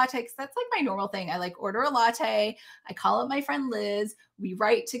order a latte because that's like my normal thing. I like order a latte. I call up my friend Liz. We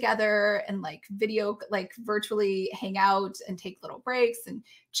write together and like video, like virtually hang out and take little breaks and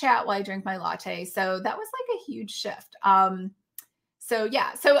chat while I drink my latte. So that was like a huge shift. So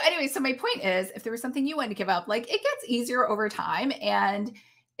yeah. So anyway, so my point is if there was something you wanted to give up, like it gets easier over time. And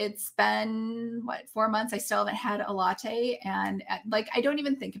it's been what, 4 months. I still haven't had a latte and like, I don't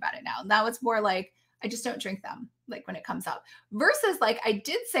even think about it now. Now it's more like, I just don't drink them like when it comes up versus like, I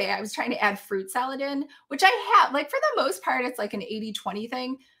did say I was trying to add fruit salad in, which I have like for the most part, it's like an 80-20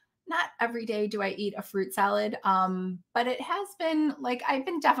 thing. Not every day do I eat a fruit salad. But it has been like, I've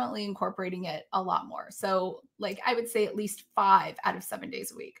been definitely incorporating it a lot more. So like, I would say at least 5 out of 7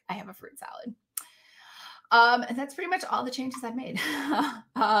 days a week, I have a fruit salad. And that's pretty much all the changes I've made.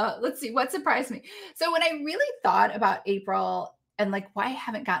 Let's see what surprised me. So when I really thought about April and like why I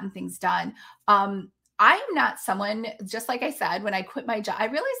haven't gotten things done, I am not someone, just like I said, when I quit my job, I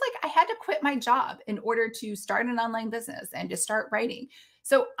realized like I had to quit my job in order to start an online business and to start writing.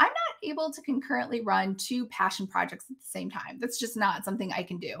 So I'm not able to concurrently run 2 passion projects at the same time. That's just not something I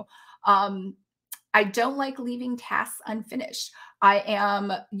can do. I don't like leaving tasks unfinished. I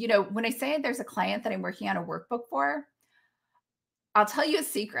am, when I say there's a client that I'm working on a workbook for, I'll tell you a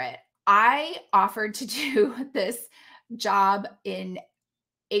secret. I offered to do this job in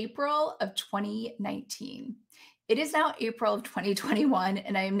April of 2019. It is now April of 2021,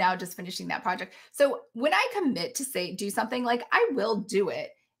 and I am now just finishing that project. So when I commit to do something, like I will do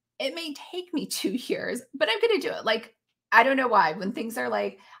it. It may take me 2 years, but I'm going to do it. Like, I don't know why. When things are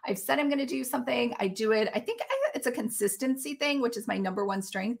like, I've said I'm going to do something, I do it. I think it's a consistency thing, which is my number one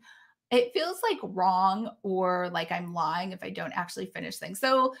strength. It feels like wrong or like I'm lying if I don't actually finish things.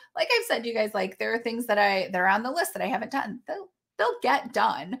 So like I've said to you guys, like there are things that are on the list that I haven't done. They'll get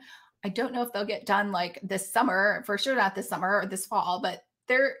done. I don't know if they'll get done like this summer, for sure not this summer or this fall, but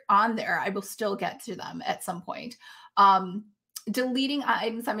they're on there. I will still get to them at some point. Deleting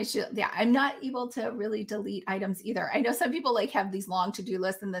items, I'm not able to really delete items either. I know some people like have these long to-do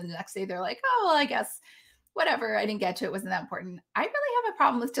lists and then the next day they're like, oh, well, I guess whatever, I didn't get to it, wasn't that important. I really have a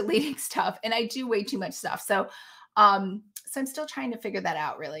problem with deleting stuff and I do way too much stuff. So I'm still trying to figure that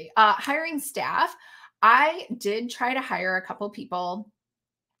out really. Hiring staff. I did try to hire a couple people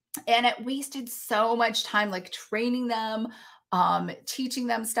and it wasted so much time like training them, teaching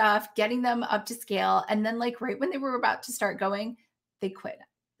them stuff, getting them up to scale. And then like right when they were about to start going, they quit.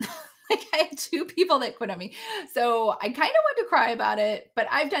 Like I had 2 people that quit on me. So I kind of want to cry about it, but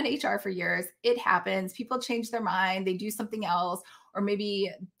I've done HR for years. It happens. People change their mind. They do something else, or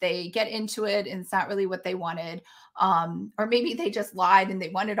maybe they get into it and it's not really what they wanted. Or maybe they just lied and they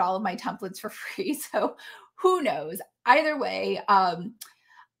wanted all of my templates for free. So who knows? Either way, I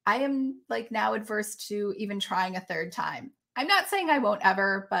am like now adverse to even trying a 3rd time. I'm not saying I won't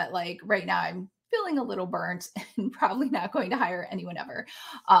ever, but like right now I'm feeling a little burnt and probably not going to hire anyone ever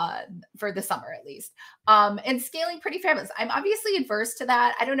for the summer at least. And scaling pretty fabulous. I'm obviously adverse to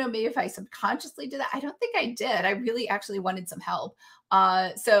that. I don't know, maybe if I subconsciously did that. I don't think I did. I really actually wanted some help.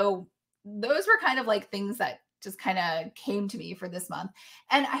 So those were kind of like things that just kind of came to me for this month.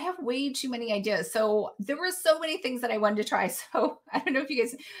 And I have way too many ideas. So there were so many things that I wanted to try. So I don't know if you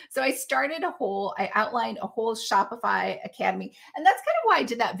guys, so I outlined a whole Shopify Academy. And that's kind of why I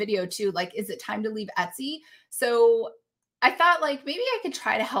did that video too. Like, is it time to leave Etsy? So I thought like maybe I could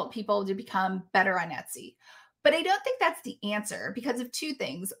try to help people to become better on Etsy. But I don't think that's the answer because of two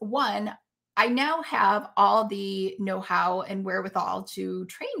things. One, I now have all the know-how and wherewithal to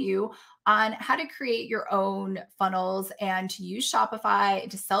train you on how to create your own funnels and to use Shopify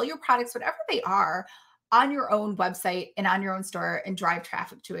to sell your products, whatever they are, on your own website and on your own store and drive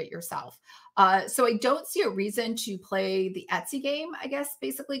traffic to it yourself. So I don't see a reason to play the Etsy game, I guess,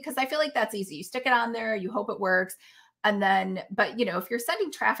 basically, because I feel like that's easy. You stick it on there, you hope it works. And then, but if you're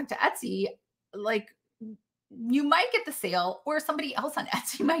sending traffic to Etsy, like you might get the sale or somebody else on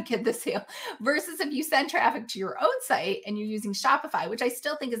Etsy might get the sale versus if you send traffic to your own site and you're using Shopify, which I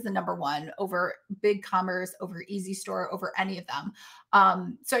still think is the number one over BigCommerce, over Easy Store, over any of them.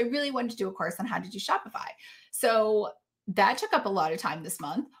 So I really wanted to do a course on how to do Shopify. So that took up a lot of time this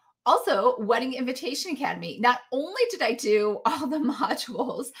month. Also, Wedding Invitation Academy. Not only did I do all the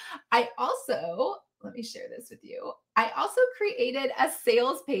modules, I also, let me share this with you. I also created a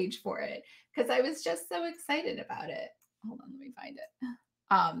sales page for it because I was just so excited about it. Hold on, let me find it.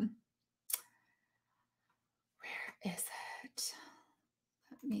 Where is it?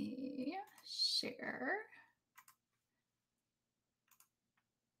 Let me share.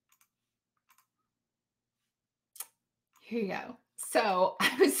 Here you go. So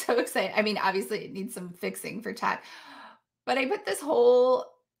I was so excited. I mean, obviously it needs some fixing for tech, but I put this whole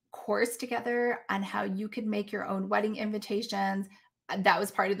course together on how you could make your own wedding invitations. That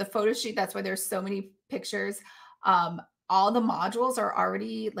was part of the photo shoot. That's why there's so many pictures. All the modules are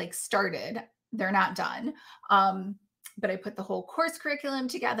already like started. They're not done. But I put the whole course curriculum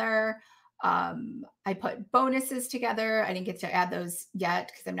together. I put bonuses together. I didn't get to add those yet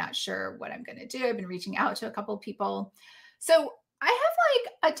because I'm not sure what I'm going to do. I've been reaching out to a couple of people. So I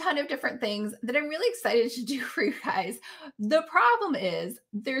have like a ton of different things that I'm really excited to do for you guys. The problem is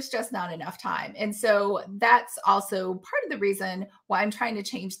there's just not enough time. And so that's also part of the reason why I'm trying to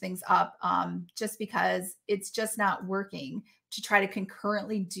change things up, just because it's just not working to try to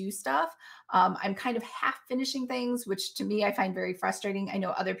concurrently do stuff. I'm kind of half finishing things, which to me, I find very frustrating. I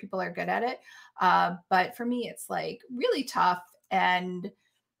know other people are good at it. But for me, it's like really tough. And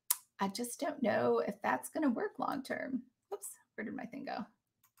I just don't know if that's going to work long term. Oops, where did my thing go?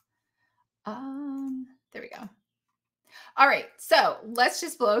 There we go. All right, so let's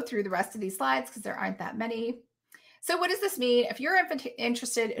just blow through the rest of these slides because there aren't that many. So what does this mean? If you're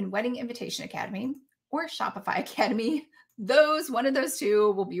interested in Wedding Invitation Academy or Shopify Academy, one of those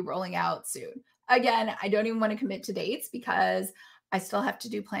two will be rolling out soon. Again, I don't even want to commit to dates because I still have to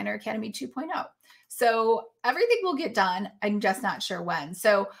do Planner Academy 2.0. So everything will get done. I'm just not sure when.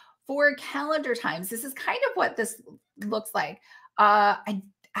 So for calendar times, this is kind of what this looks like. I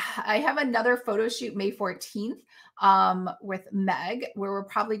have another photo shoot May 14th with Meg, where we're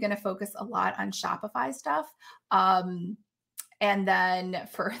probably going to focus a lot on Shopify stuff. And then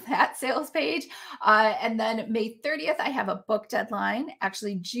for that sales page, and then May 30th, I have a book deadline.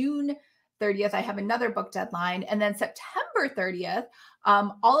 Actually, June 30th, I have another book deadline. And then September 30th,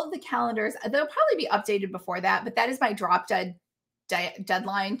 all of the calendars, they'll probably be updated before that, but that is my drop dead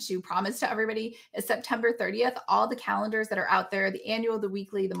deadline to promise to everybody is September 30th. All the calendars that are out there, the annual, the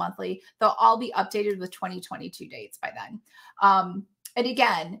weekly, the monthly, they'll all be updated with 2022 dates by then. And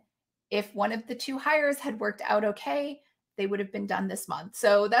again, if one of the two hires had worked out okay, they would have been done this month.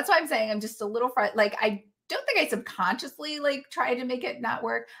 So that's why I'm saying I'm just a little like, I don't think I subconsciously like tried to make it not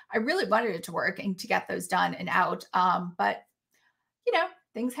work. I really wanted it to work and to get those done and out. But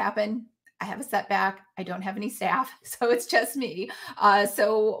things happen. I have a setback. I don't have any staff, so it's just me.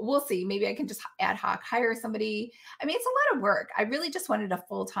 So we'll see. Maybe I can just ad hoc hire somebody. I mean, it's a lot of work. I really just wanted a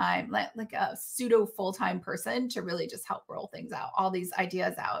full-time, like a pseudo full-time person to really just help roll things out, all these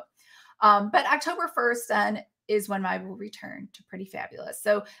ideas out. But October 1st then is when I will return to Pretty Fabulous.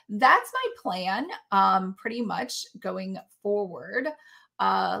 So that's my plan, pretty much going forward.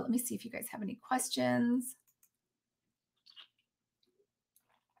 Let me see if you guys have any questions.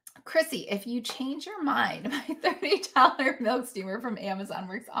 Chrissy, if you change your mind, my $30 milk steamer from Amazon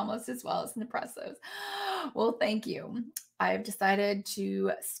works almost as well as Nespresso's. Well, thank you. I've decided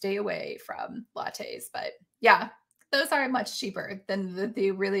to stay away from lattes, but yeah, those are much cheaper than the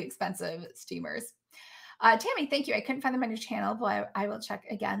really expensive steamers. Tammy, thank you. I couldn't find them on your channel, but I will check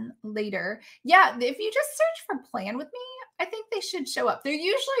again later. Yeah, if you just search for Plan With Me, I think they should show up. They're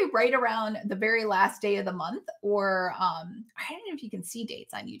usually right around the very last day of the month, or I don't know if you can see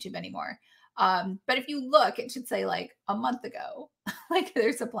dates on YouTube anymore. But if you look, it should say like a month ago, like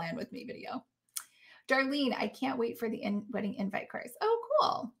there's a Plan With Me video. Darlene, I can't wait for the wedding invite cards. Oh,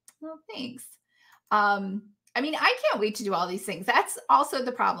 cool. Well, thanks. I mean, I can't wait to do all these things. That's also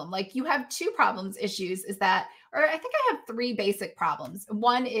the problem. Like you have two issues is that, or I think I have three basic problems.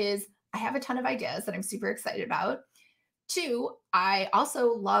 One is I have a ton of ideas that I'm super excited about. Two, I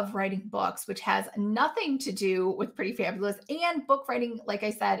also love writing books, which has nothing to do with Pretty Fabulous. And book writing, like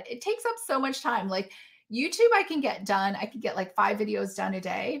I said, it takes up so much time. Like YouTube, I can get done. I could get like 5 videos done a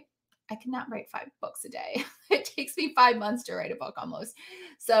day. I cannot write 5 books a day. It takes me 5 months to write a book almost.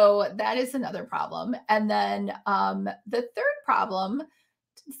 So that is another problem. And then the third problem,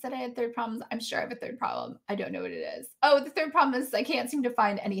 said I had third problems. I'm sure I have a third problem. I don't know what it is. Oh, the third problem is I can't seem to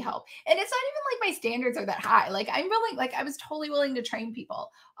find any help. And it's not even like my standards are that high. Like I'm willing, like I was totally willing to train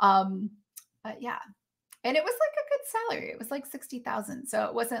people. But yeah. And it was like a good salary. It was like 60,000. So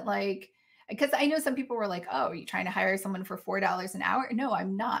it wasn't like, because I know some people were like, oh, are you trying to hire someone for $4 an hour? No,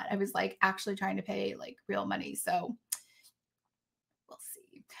 I'm not. I was like actually trying to pay like real money. So we'll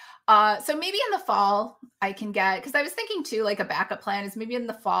see. So maybe in the fall I can get, because I was thinking too, like a backup plan is maybe in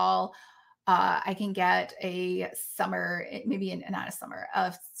the fall I can get a summer, maybe not a summer,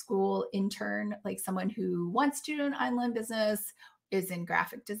 a school intern, like someone who wants to do an online business, is in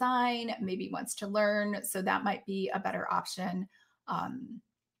graphic design, maybe wants to learn. So that might be a better option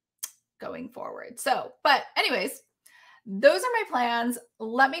going forward. So, but anyways, those are my plans.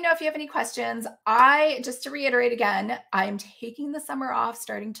 Let me know if you have any questions. Just to reiterate again, I'm taking the summer off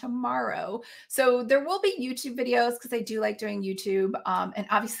starting tomorrow. So there will be YouTube videos because I do like doing YouTube. And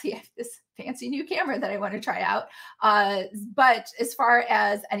obviously I have this fancy new camera that I want to try out. But as far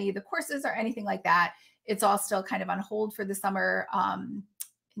as any of the courses or anything like that, it's all still kind of on hold for the summer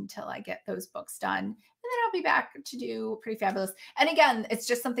until I get those books done. And then I'll be back to do Pretty Fabulous. And again, it's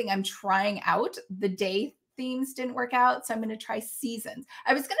just something I'm trying out. The day themes didn't work out. So I'm going to try seasons.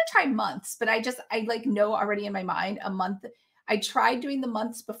 I was going to try months, but I like know already in my mind a month. I tried doing the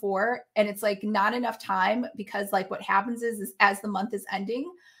months before and it's like not enough time because like what happens is as the month is ending,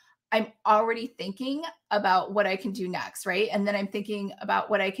 I'm already thinking about what I can do next. Right. And then I'm thinking about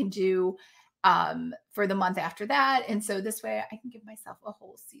what I can do for the month after that. And so this way I can give myself a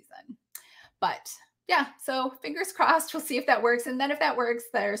whole season. But yeah, so fingers crossed. We'll see if that works. And then if that works,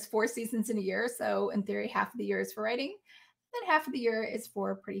 there's 4 seasons in a year. So in theory, half of the year is for writing, then half of the year is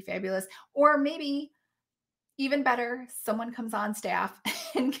for Pretty Fabulous. Or maybe even better, someone comes on staff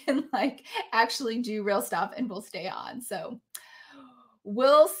and can like actually do real stuff and will stay on. So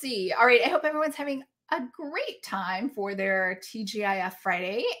we'll see. All right. I hope everyone's having a great time for their TGIF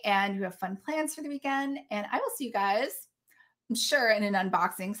Friday and you have fun plans for the weekend. And I will see you guys, I'm sure, in an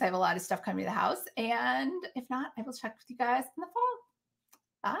unboxing because I have a lot of stuff coming to the house. And if not, I will check with you guys in the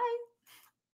fall. Bye.